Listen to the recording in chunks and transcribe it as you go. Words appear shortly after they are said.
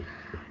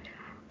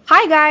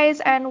Hi,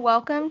 guys, and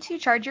welcome to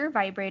Charge Your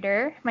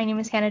Vibrator. My name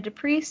is Hannah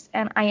DePriest,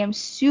 and I am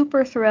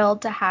super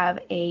thrilled to have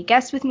a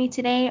guest with me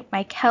today,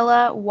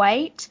 Michaela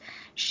White.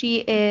 She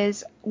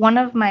is one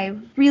of my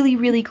really,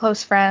 really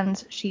close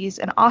friends. She's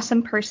an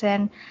awesome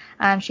person.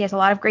 She has a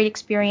lot of great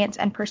experience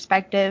and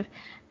perspective.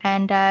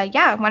 And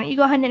yeah, why don't you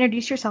go ahead and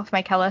introduce yourself,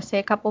 Michaela? Say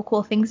a couple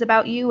cool things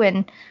about you,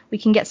 and we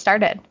can get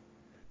started.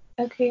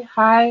 Okay,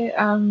 hi.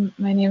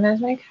 My name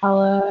is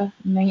Michaela,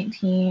 I'm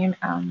 19.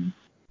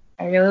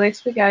 I really like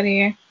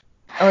spaghetti.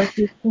 I like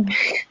pizza. And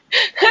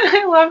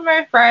I love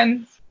my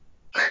friends.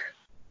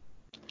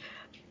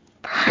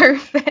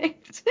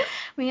 Perfect.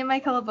 Me and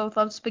Michaela both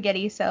love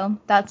spaghetti, so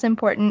that's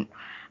important.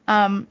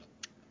 Um,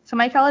 so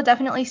Michaela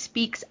definitely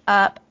speaks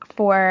up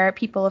for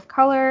people of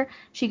color.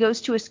 She goes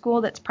to a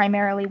school that's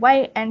primarily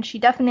white, and she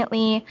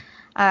definitely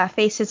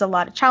faces a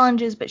lot of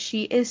challenges, but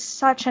she is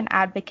such an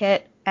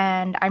advocate,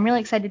 and I'm really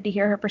excited to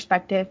hear her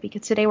perspective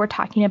because today we're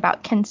talking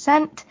about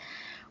consent,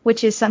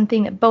 which is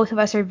something that both of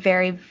us are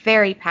very,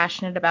 very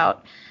passionate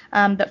about.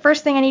 But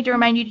first thing I need to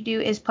remind you to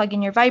do is plug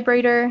in your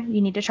vibrator.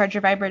 You need to charge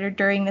your vibrator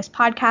during this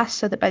podcast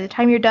so that by the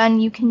time you're done,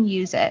 you can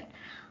use it.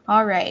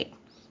 All right.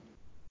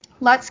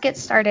 Let's get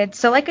started.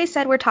 So like I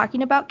said, we're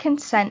talking about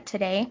consent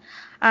today.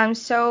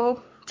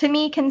 So to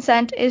me,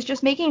 consent is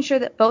just making sure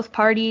that both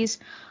parties,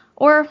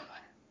 or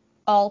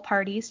all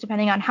parties,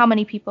 depending on how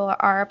many people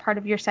are a part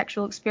of your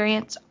sexual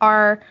experience,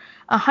 are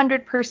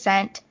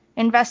 100%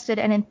 invested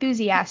and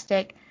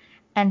enthusiastic,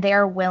 and they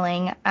are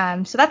willing.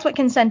 So that's what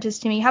consent is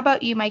to me. How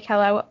about you,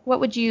 Michaela?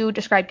 What would you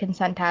describe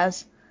consent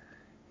as?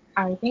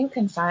 I think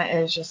consent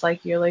is just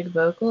like your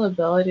vocal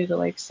ability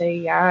to say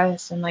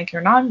yes and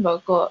your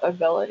non-vocal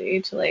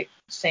ability to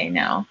say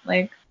no.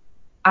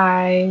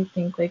 I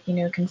think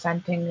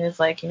consenting is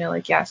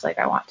yes,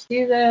 I want to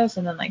do this,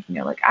 and then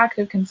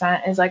active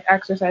consent is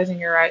exercising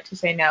your right to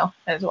say no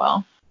as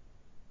well.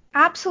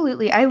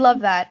 Absolutely. I love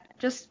that.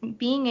 Just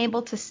being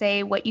able to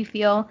say what you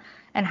feel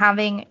and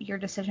having your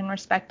decision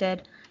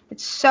respected.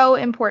 It's so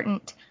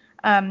important.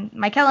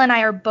 Michaela and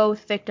I are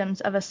both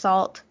victims of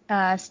assault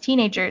as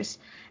teenagers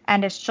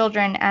and as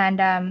children,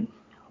 and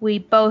we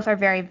both are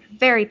very,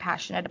 very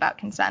passionate about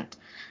consent.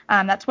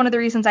 That's one of the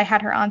reasons I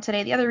had her on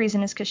today. The other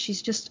reason is because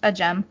she's just a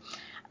gem.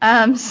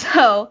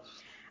 So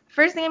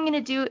first thing I'm going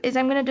to do is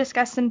I'm going to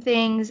discuss some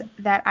things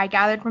that I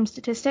gathered from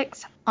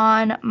statistics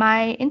on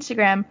my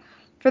Instagram.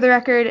 For the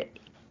record,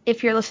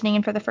 if you're listening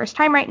in for the first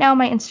time right now,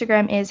 my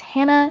Instagram is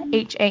Hannah,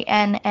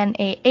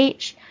 Hannah,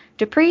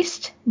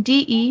 DePriest,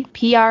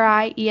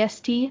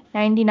 DEPRIEST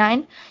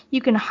 99.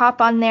 You can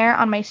hop on there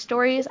on my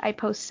stories. I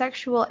post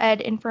sexual ed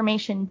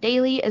information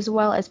daily, as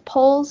well as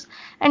polls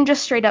and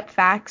just straight up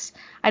facts.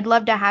 I'd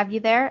love to have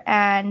you there.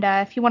 And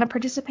if you want to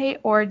participate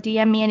or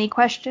DM me any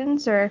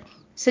questions or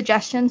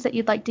suggestions that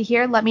you'd like to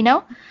hear, let me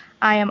know.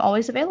 I am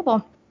always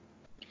available.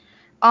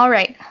 All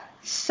right.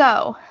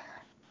 So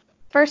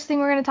first thing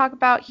we're going to talk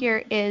about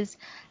here is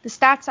the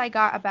stats I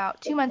got about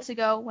 2 months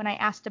ago when I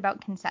asked about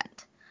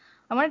consent.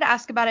 I wanted to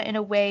ask about it in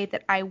a way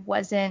that I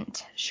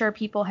wasn't sure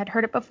people had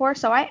heard it before,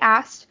 so I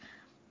asked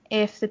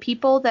if the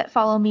people that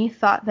follow me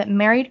thought that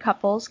married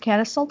couples can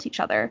assault each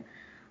other.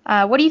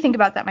 What do you think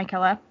about that,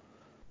 Michaela?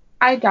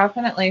 I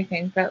definitely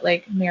think that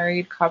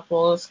married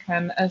couples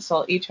can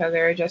assault each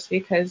other. Just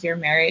because you're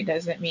married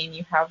doesn't mean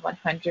you have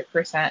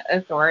 100%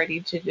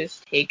 authority to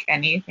just take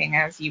anything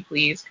as you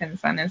please.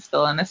 Consent is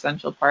still an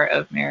essential part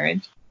of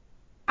marriage.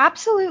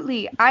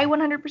 Absolutely. I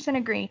 100%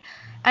 agree.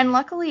 And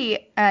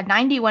luckily,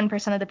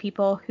 91% of the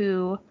people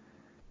who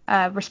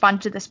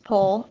responded to this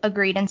poll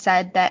agreed and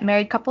said that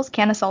married couples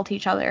can assault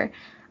each other.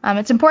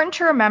 It's important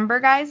to remember,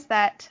 guys,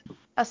 that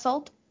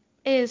assault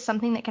is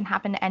something that can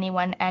happen to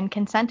anyone, and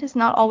consent is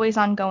not always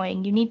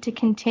ongoing. You need to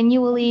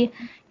continually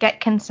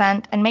get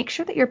consent and make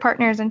sure that your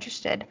partner is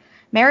interested.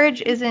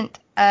 Marriage isn't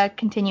a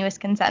continuous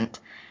consent.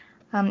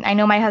 I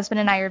know my husband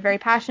and I are very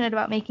passionate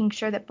about making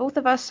sure that both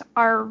of us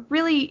are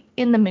really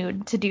in the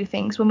mood to do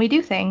things when we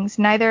do things.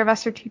 Neither of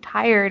us are too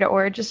tired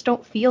or just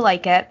don't feel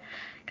like it,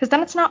 because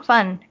then it's not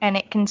fun and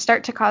it can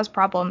start to cause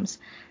problems.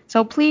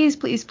 So please,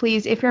 please,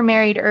 please, if you're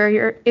married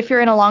or if you're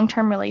in a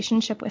long-term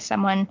relationship with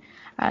someone,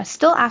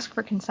 still ask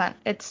for consent.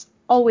 It's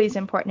always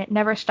important. It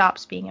never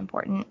stops being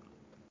important.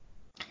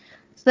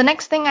 So the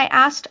next thing I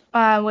asked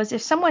was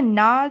if someone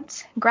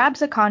nods,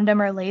 grabs a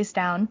condom, or lays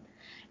down,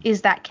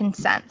 is that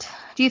consent?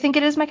 Do you think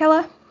it is,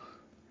 Michaela?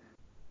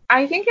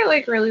 I think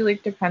it really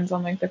depends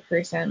on the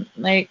person.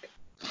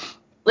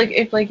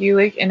 If you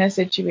in a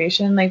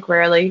situation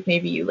where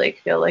maybe you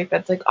feel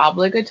that's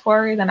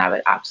obligatory, then I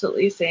would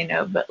absolutely say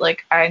no. But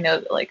I know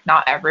that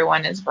not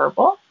everyone is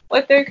verbal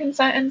with their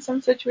consent in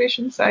some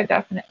situations, so I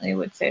definitely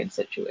would say it's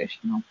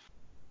situational.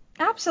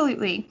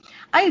 Absolutely.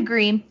 I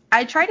agree.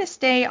 I try to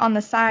stay on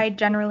the side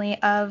generally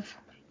of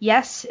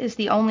yes is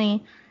the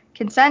only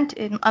consent.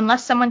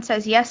 Unless someone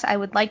says, yes, I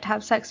would like to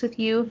have sex with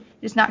you,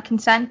 it is not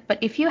consent. But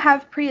if you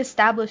have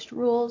pre-established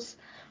rules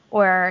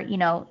or,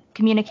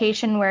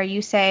 communication where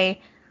you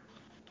say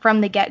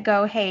from the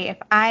get-go, hey, if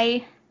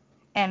I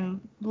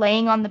am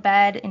laying on the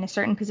bed in a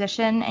certain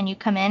position and you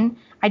come in,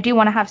 I do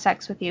want to have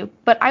sex with you.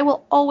 But I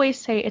will always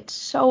say it's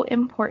so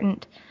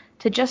important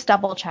to just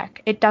double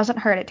check. It doesn't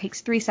hurt. It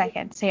takes 3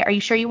 seconds. Say, are you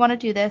sure you want to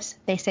do this?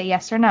 They say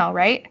yes or no,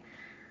 right?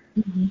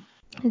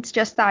 Mm-hmm. It's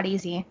just that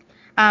easy.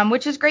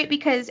 Which is great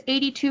because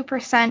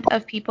 82%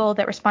 of people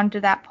that responded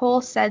to that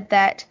poll said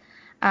that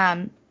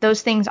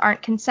those things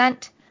aren't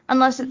consent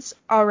unless it's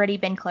already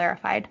been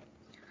clarified.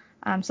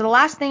 So the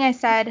last thing I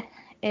said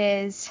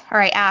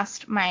I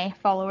asked my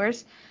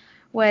followers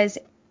was,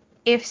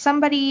 if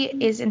somebody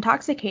is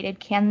intoxicated,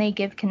 can they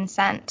give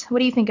consent? What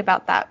do you think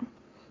about that?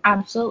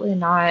 Absolutely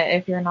not.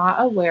 If you're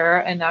not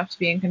aware enough to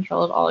be in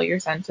control of all your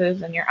senses,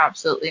 then you're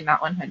absolutely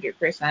not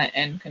 100%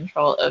 in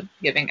control of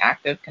giving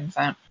active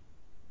consent.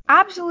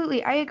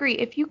 Absolutely, I agree.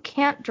 If you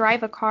can't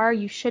drive a car,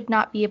 you should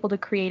not be able to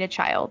create a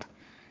child.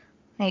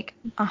 Like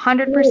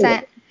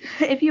 100%.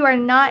 If you are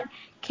not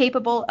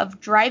capable of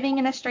driving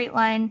in a straight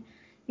line,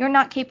 you're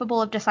not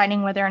capable of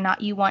deciding whether or not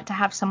you want to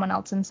have someone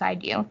else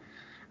inside you.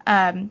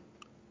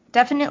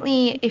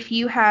 Definitely, if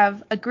you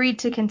have agreed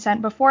to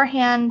consent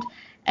beforehand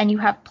and you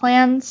have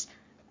plans,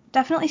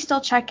 definitely still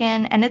check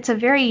in. And it's a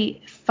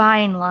very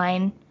fine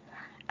line.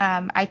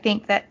 I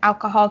think that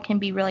alcohol can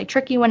be really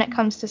tricky when it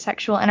comes to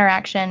sexual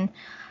interaction,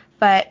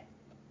 but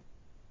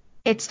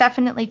it's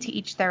definitely to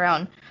each their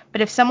own.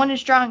 But if someone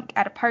is drunk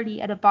at a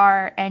party at a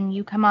bar and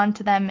you come on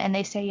to them and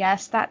they say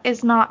yes, that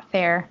is not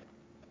fair.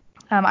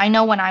 I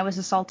know when I was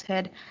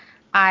assaulted,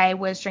 I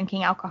was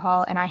drinking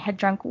alcohol and I had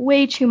drunk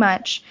way too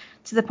much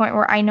to the point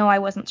where I know I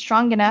wasn't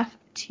strong enough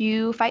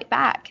to fight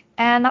back.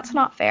 And that's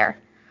not fair.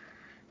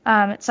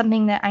 It's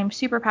something that I'm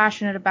super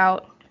passionate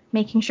about,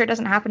 making sure it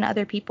doesn't happen to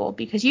other people,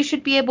 because you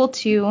should be able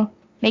to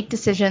make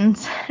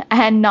decisions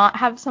and not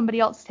have somebody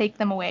else take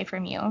them away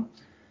from you.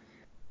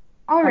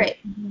 All right.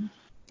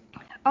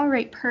 All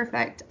right,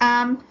 perfect.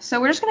 So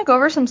we're just going to go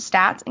over some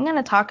stats. I'm going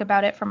to talk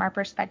about it from our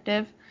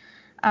perspective.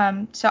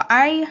 So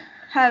I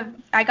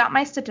got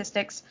my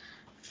statistics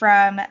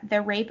from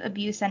the Rape,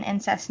 Abuse, and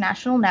Incest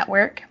National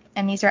Network,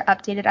 and these are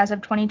updated as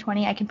of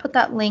 2020. I can put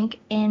that link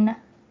in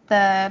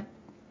the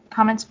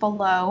comments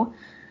below,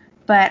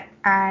 but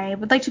I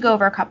would like to go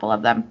over a couple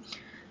of them.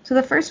 So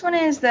the first one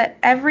is that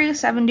every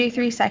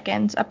 73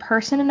 seconds, a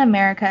person in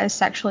America is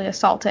sexually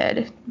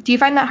assaulted. Do you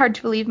find that hard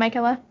to believe,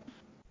 Michaela?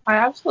 I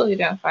absolutely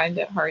don't find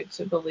it hard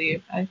to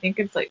believe. I think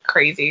it's like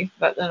crazy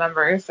that the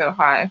number is so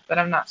high, but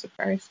I'm not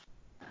surprised.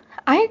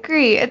 I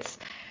agree.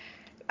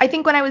 I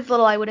think when I was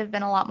little, I would have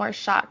been a lot more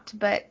shocked,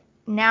 but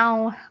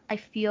now I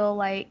feel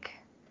like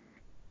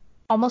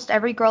almost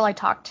every girl I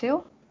talk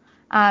to,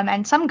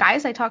 and some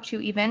guys I talk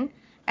to even,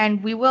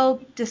 and we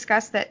will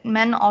discuss that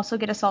men also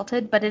get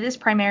assaulted, but it is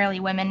primarily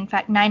women. In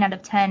fact, 9 out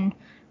of 10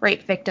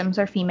 rape victims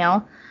are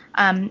female.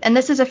 And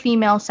this is a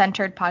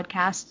female-centered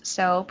podcast,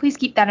 so please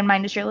keep that in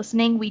mind as you're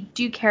listening. We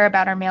do care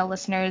about our male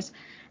listeners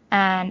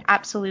and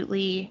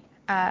absolutely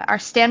are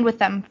stand with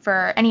them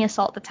for any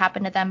assault that's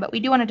happened to them, but we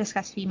do want to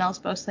discuss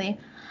females mostly.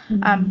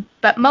 Mm-hmm.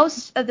 But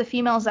most of the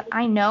females that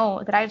I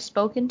know that I've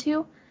spoken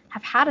to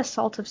have had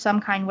assault of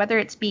some kind, whether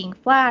it's being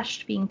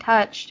flashed, being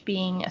touched,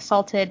 being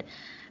assaulted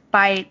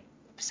by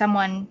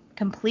someone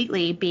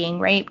completely, being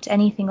raped,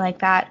 anything like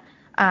that.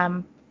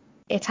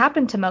 It's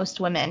happened to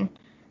most women.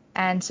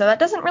 And so that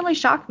doesn't really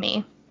shock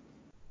me.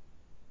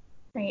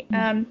 Right.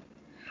 How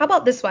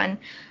about this one?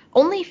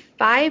 Only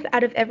 5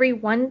 out of every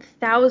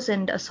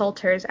 1,000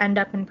 assaulters end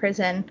up in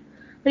prison.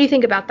 What do you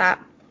think about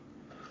that?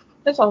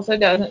 This also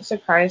doesn't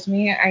surprise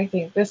me. I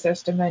think the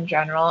system in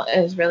general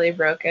is really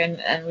broken,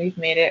 and we've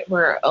made it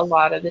where a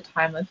lot of the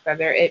time, with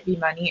whether it be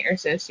money or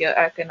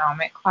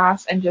socioeconomic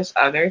class and just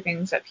other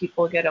things, that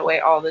people get away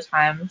all the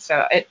time.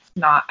 So it's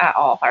not at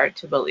all hard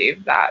to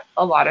believe that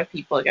a lot of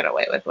people get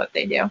away with what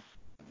they do.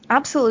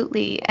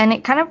 Absolutely. And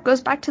it kind of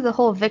goes back to the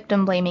whole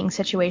victim blaming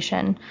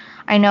situation.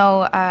 I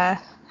know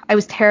I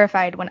was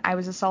terrified when I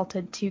was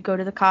assaulted to go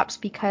to the cops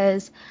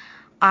because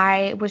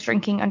I was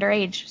drinking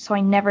underage, so I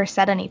never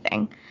said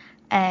anything.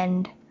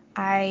 And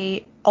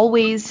I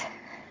always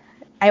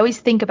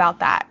think about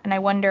that, and I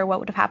wonder what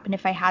would have happened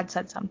if I had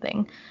said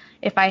something,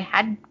 if I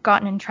had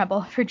gotten in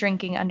trouble for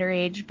drinking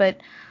underage.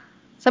 But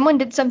someone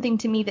did something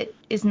to me that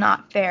is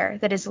not fair,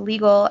 that is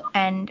illegal,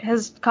 and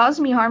has caused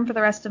me harm for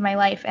the rest of my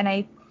life. And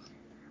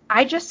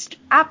I just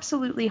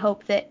absolutely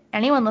hope that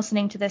anyone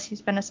listening to this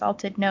who's been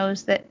assaulted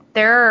knows that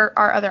there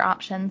are other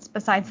options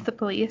besides the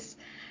police.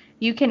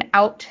 You can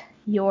out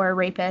your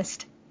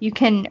rapist. You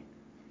can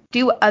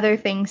do other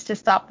things to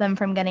stop them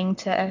from getting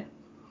to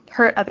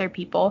hurt other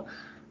people.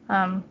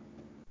 I'm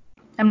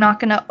not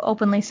going to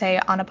openly say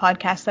on a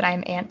podcast that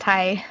I'm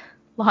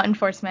anti-law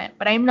enforcement,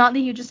 but I'm not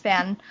the hugest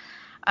fan,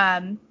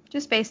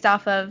 just based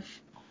off of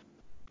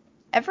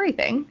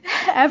everything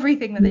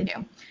that they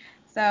do.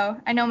 So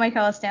I know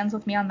Michaela stands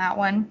with me on that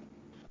one.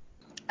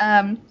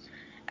 And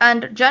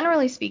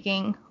generally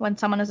speaking, when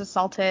someone is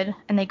assaulted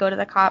and they go to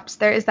the cops,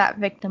 there is that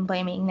victim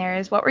blaming. There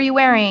is, what were you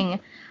wearing?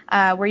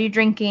 Were you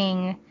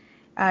drinking?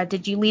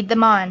 Did you lead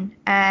them on?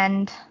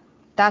 And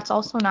that's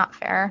also not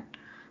fair.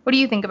 What do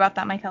you think about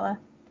that, Michaela?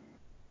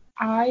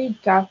 I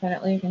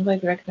definitely think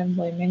like victim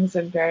blaming is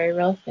a very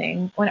real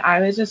thing. When I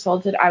was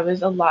assaulted, I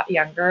was a lot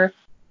younger,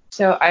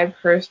 so I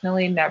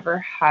personally never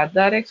had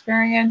that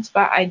experience,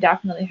 but I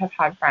definitely have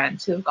had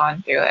friends who have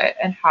gone through it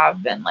and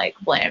have been like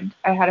blamed.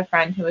 I had a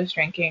friend who was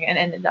drinking and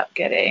ended up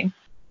getting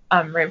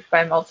raped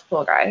by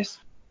multiple guys,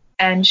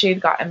 and she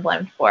had gotten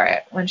blamed for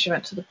it when she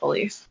went to the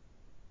police.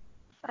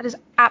 That is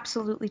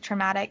absolutely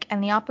traumatic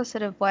and the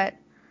opposite of what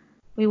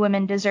we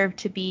women deserve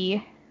to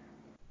be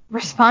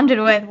responded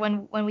with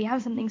when we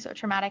have something so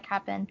traumatic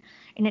happen.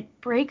 And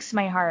it breaks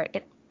my heart.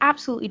 It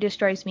absolutely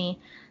destroys me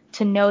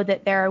to know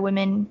that there are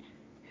women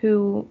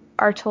who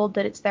are told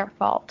that it's their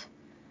fault.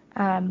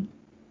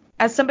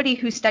 As somebody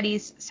who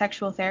studies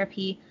sexual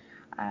therapy,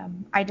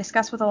 I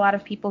discuss with a lot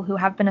of people who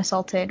have been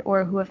assaulted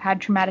or who have had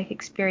traumatic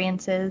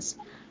experiences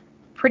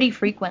pretty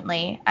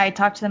frequently. I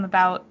talk to them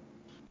about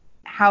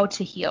how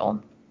to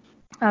heal.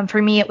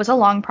 For me, it was a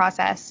long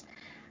process,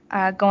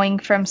 going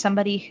from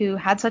somebody who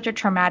had such a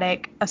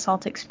traumatic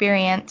assault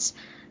experience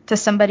to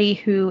somebody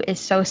who is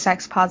so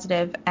sex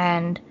positive,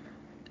 and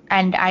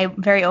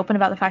I'm very open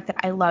about the fact that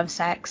I love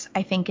sex.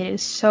 I think it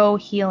is so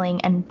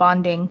healing and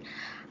bonding.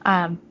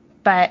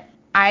 But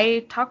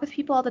I talk with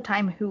people all the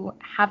time who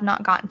have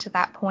not gotten to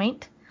that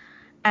point.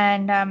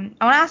 And I want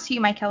to ask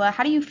you, Michaela,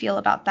 how do you feel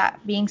about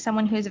that? Being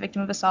someone who is a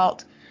victim of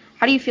assault,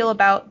 how do you feel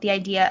about the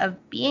idea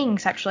of being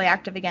sexually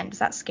active again? Does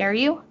that scare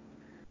you?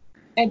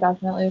 It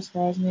definitely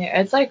scares me.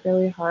 It's like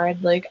really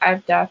hard. Like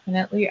I've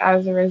definitely,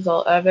 as a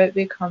result of it,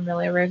 become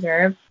really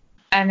reserved.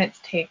 And it's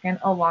taken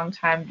a long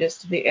time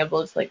just to be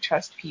able to like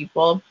trust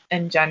people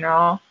in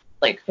general,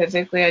 like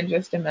physically and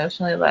just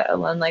emotionally, let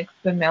alone like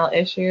the male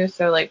issue.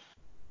 So like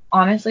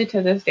honestly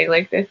to this day,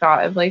 like the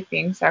thought of like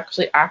being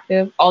sexually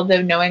active,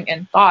 although knowing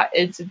in thought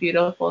it's a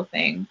beautiful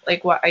thing,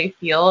 like what I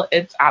feel,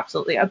 it's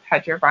absolutely a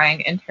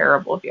petrifying and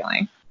terrible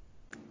feeling.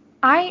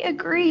 I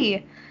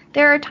agree.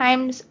 There are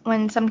times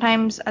when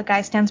sometimes a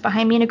guy stands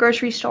behind me in a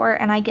grocery store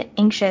and I get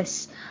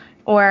anxious.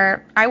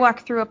 Or I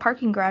walk through a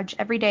parking garage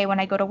every day when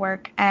I go to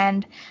work.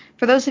 And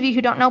for those of you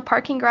who don't know,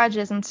 parking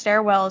garages and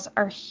stairwells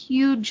are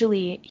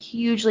hugely,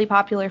 hugely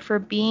popular for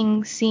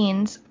being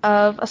scenes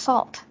of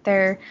assault.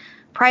 They're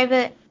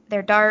private,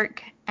 they're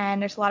dark,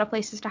 and there's a lot of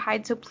places to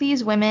hide. So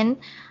please, women,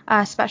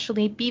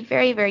 especially, be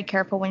very, very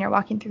careful when you're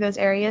walking through those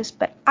areas.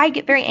 But I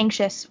get very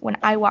anxious when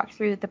I walk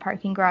through the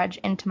parking garage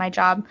into my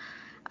job.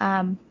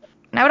 And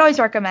I would always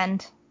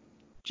recommend,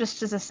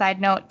 just as a side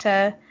note,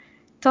 to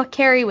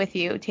carry with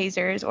you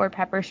tasers or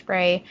pepper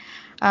spray,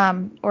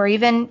 or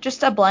even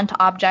just a blunt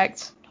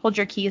object. Hold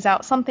your keys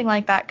out, something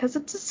like that, because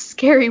it's a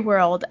scary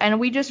world. And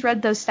we just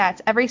read those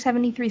stats. Every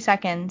 73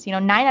 seconds,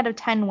 9 out of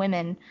 10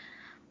 women.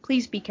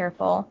 Please be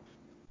careful.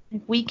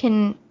 We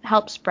can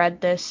help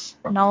spread this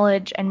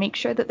knowledge and make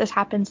sure that this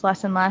happens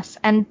less and less.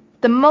 And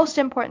the most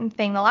important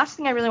thing, the last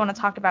thing I really want to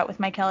talk about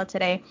with Michaela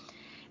today,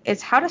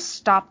 is how to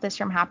stop this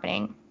from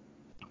happening.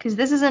 Because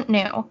this isn't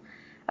new.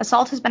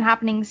 Assault has been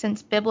happening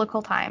since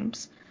biblical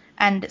times,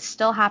 and it's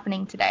still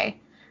happening today.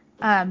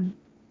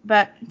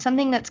 But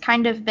something that's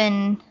kind of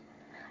been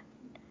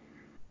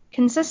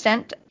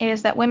consistent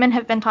is that women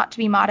have been taught to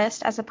be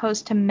modest as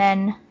opposed to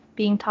men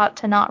being taught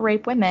to not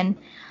rape women.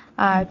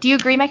 Do you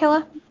agree,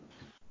 Michaela?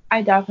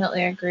 I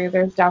definitely agree.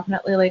 There's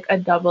definitely like a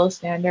double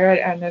standard,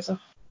 and there's a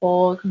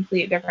whole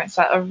complete different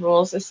set of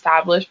rules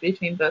established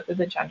between both of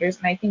the genders.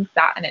 And I think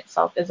that in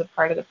itself is a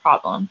part of the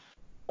problem.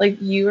 Like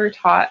you are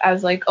taught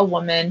as like a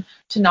woman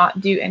to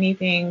not do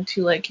anything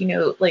to like,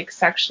 like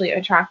sexually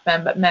attract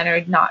them, but men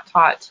are not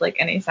taught to like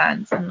any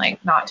sense and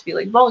like not to be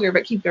like vulgar,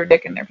 but keep their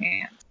dick in their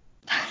pants.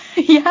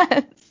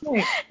 Yes.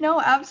 Right.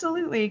 No,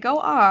 absolutely. Go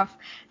off.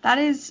 That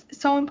is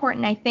so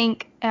important. I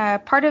think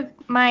part of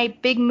my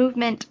big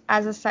movement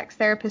as a sex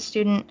therapist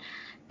student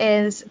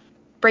is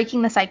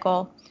breaking the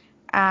cycle.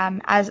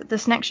 As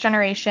this next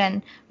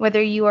generation,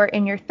 whether you are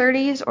in your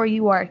 30s or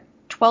you are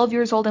 12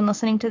 years old and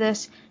listening to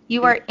this,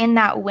 you are in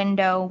that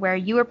window where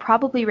you were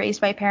probably raised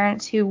by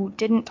parents who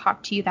didn't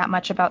talk to you that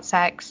much about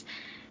sex.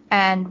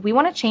 And we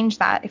want to change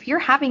that. If you're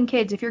having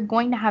kids, if you're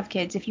going to have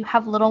kids, if you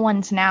have little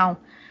ones now,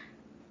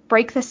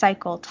 break the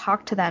cycle,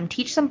 talk to them,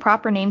 teach them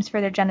proper names for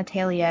their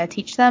genitalia,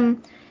 teach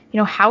them,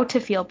 how to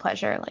feel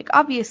pleasure. Like,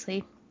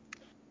 obviously,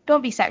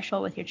 don't be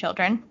sexual with your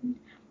children,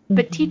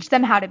 but Mm-hmm. teach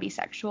them how to be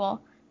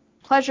sexual.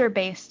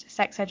 Pleasure-based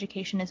sex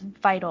education is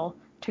vital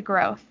to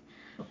growth.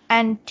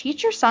 And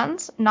teach your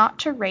sons not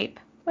to rape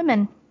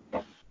women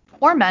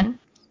or men.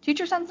 Teach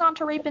your sons not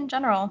to rape in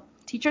general.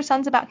 Teach your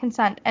sons about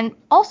consent. And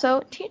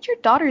also teach your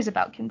daughters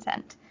about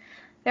consent.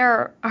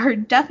 There are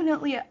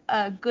definitely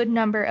a good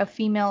number of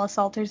female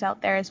assaulters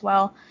out there as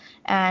well,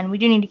 and we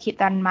do need to keep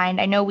that in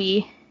mind. I know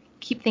we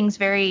keep things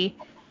very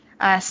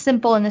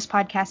simple in this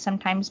podcast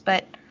sometimes,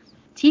 but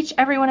teach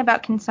everyone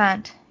about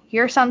consent.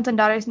 Your sons and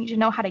daughters need to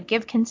know how to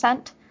give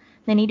consent.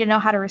 They need to know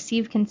how to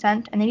receive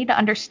consent, and they need to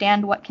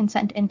understand what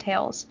consent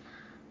entails.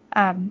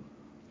 Um,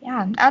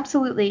 yeah,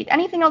 absolutely.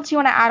 Anything else you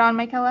want to add on,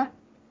 Michaela?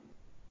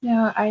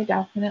 No, I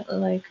definitely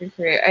like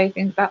agree. I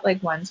think that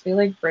like once we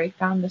like break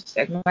down the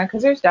stigma,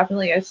 because there's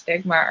definitely a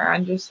stigma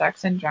around just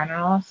sex in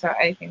general. So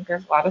I think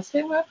there's a lot of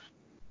stigma.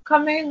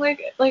 coming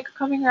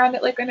around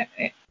it, like,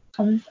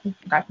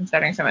 gosh, I'm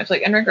stuttering so much,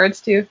 like, in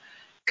regards to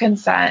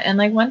consent, and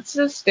like once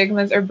the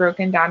stigmas are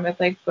broken down with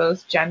like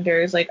both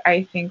genders, like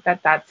I think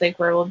that that's like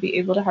where we'll be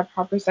able to have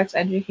proper sex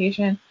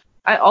education.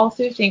 I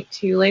also think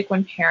too, like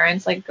when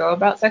parents like go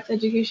about sex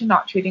education,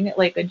 not treating it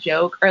like a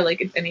joke or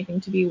like it's anything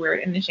to be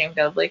weird and ashamed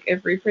of. Like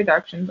if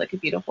reproduction is like a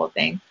beautiful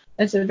thing,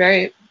 it's a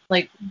very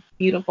like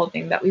beautiful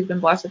thing that we've been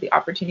blessed with the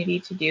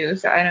opportunity to do.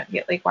 So I don't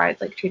get like why it's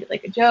like treated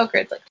like a joke or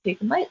it's like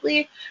taken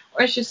lightly,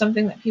 or it's just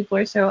something that people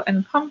are so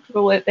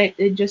uncomfortable with that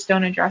they just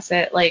don't address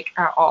it like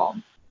at all.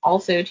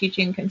 Also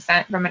teaching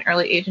consent from an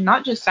early age, and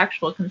not just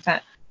sexual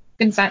consent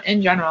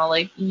in general.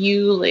 Like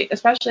you, like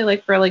especially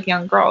like for like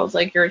young girls,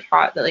 like you're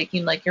taught that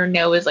like your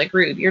no is like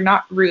rude. You're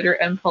not rude or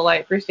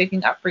impolite for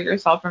sticking up for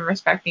yourself and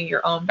respecting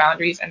your own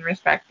boundaries and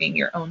respecting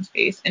your own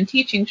space, and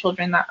teaching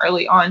children that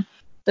early on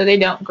so they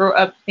don't grow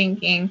up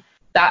thinking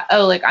that,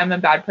 oh, like I'm a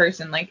bad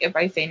person like if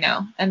I say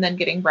no, and then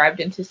getting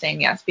bribed into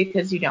saying yes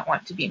because you don't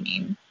want to be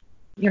mean.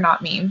 You're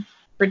not mean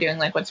for doing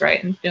like what's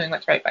right and doing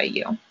what's right by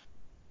you.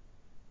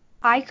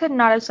 I could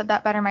not have said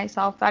that better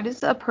myself. That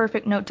is a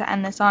perfect note to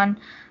end this on.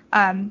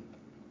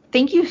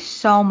 Thank you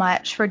so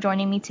much for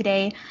joining me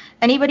today.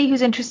 Anybody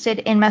who's interested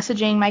in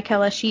messaging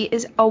Michaela, she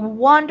is a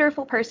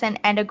wonderful person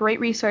and a great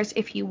resource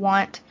if you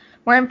want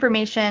more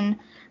information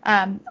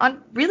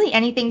on really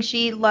anything.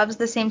 She loves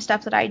the same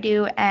stuff that I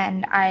do,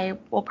 and I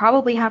will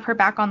probably have her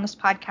back on this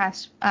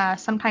podcast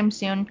sometime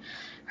soon.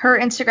 Her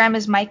Instagram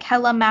is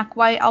Michaela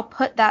MacWhite. I'll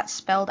put that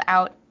spelled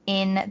out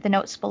in the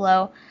notes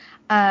below.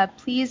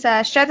 Please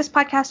share this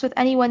podcast with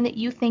anyone that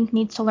you think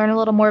needs to learn a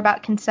little more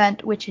about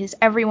consent, which is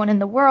everyone in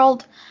the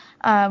world.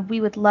 We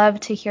would love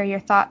to hear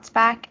your thoughts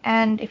back.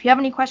 And if you have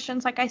any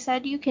questions, like I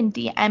said, you can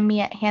DM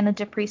me at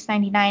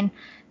HannahDePriest99.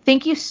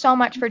 Thank you so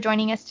much for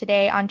joining us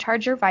today on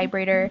Charge Your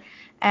Vibrator.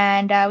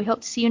 And we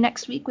hope to see you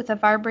next week with a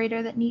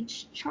vibrator that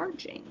needs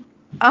charging.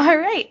 All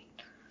right.